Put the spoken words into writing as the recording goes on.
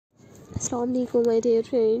Assalamu alaikum my dear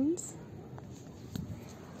friends,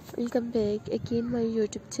 welcome back again my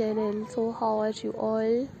YouTube channel. So how are you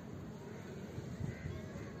all?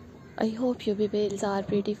 I hope your babies are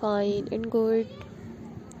pretty fine and good.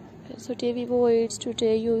 So dear boys,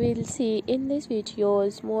 today you will see in this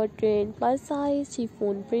videos modern plus size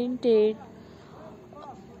chiffon printed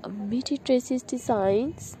midi dresses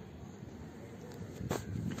designs.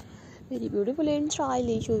 Very beautiful and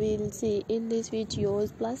stylish. You will see in these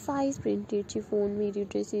videos plus size printed chiffon midi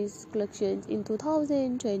dresses collections in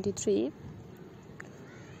 2023.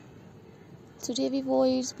 So dear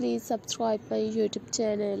viewers, please subscribe my YouTube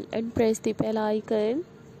channel and press the bell icon.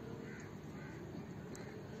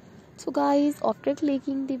 So guys, after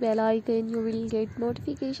clicking the bell icon, you will get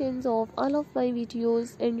notifications of all of my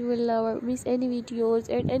videos and you will never miss any videos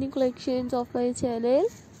and any collections of my channel.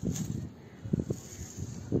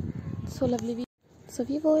 So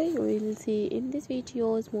viewers, you will see in this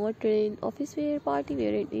videos modern office wear, party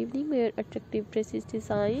wear and evening wear attractive dresses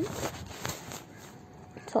designs.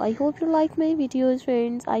 So I hope you like my videos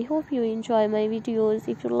friends. I hope you enjoy my videos.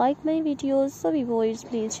 If you like my videos, so viewers,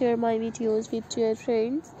 please share my videos with your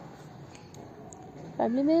friends,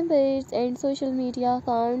 family members and social media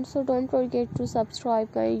accounts. So don't forget to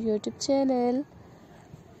subscribe my YouTube channel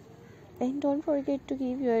and don't forget to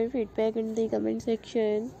give your feedback in the comment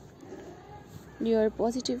section. Your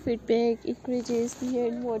positive feedback encourages me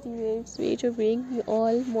and motivates me to bring you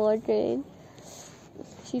all modern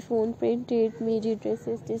chiffon printed midi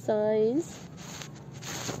dresses designs.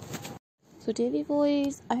 So dear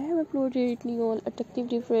boys, I have uploaded new all attractive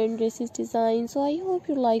different dresses designs. So I hope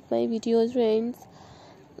you like my videos friends.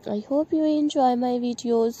 I hope you enjoy my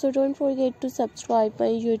videos. So don't forget to subscribe my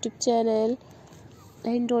YouTube channel.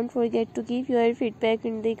 And don't forget to give your feedback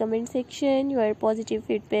in the comment section. Your positive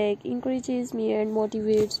feedback encourages me and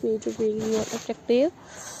motivates me to bring you attractive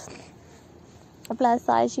plus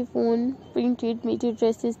size chiffon printed midi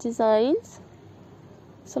dresses designs.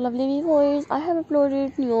 So lovely viewers, I have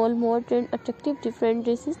uploaded new all modern attractive different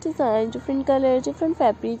dresses designs, different colors, different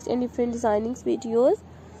fabrics and different designings videos.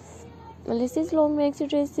 Laces, long maxi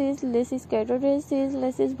dresses, laces, skater dresses,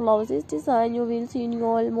 laces, blouses design. You will see in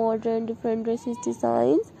all modern different dresses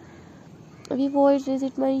designs. Viewers,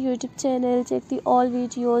 visit my YouTube channel, check the all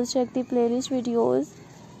videos, check the playlist videos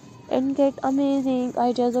and get amazing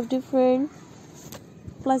ideas of different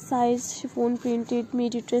plus size chiffon printed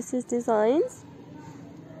midi dresses designs.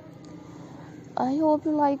 I hope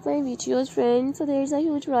you like my videos friends. So there is a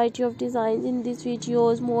huge variety of designs in these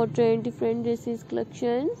videos, modern different dresses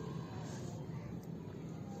collections,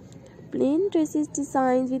 plain dresses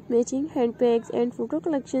designs with matching handbags and photo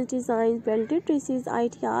collections designs, belted dresses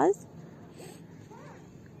ideas.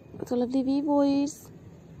 So lovely viewers,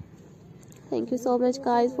 thank you so much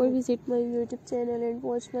guys for visit my YouTube channel and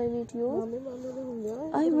watch my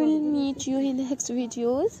videos. I will meet you in the next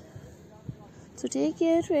videos. So take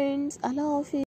care friends. Allah Hafiz.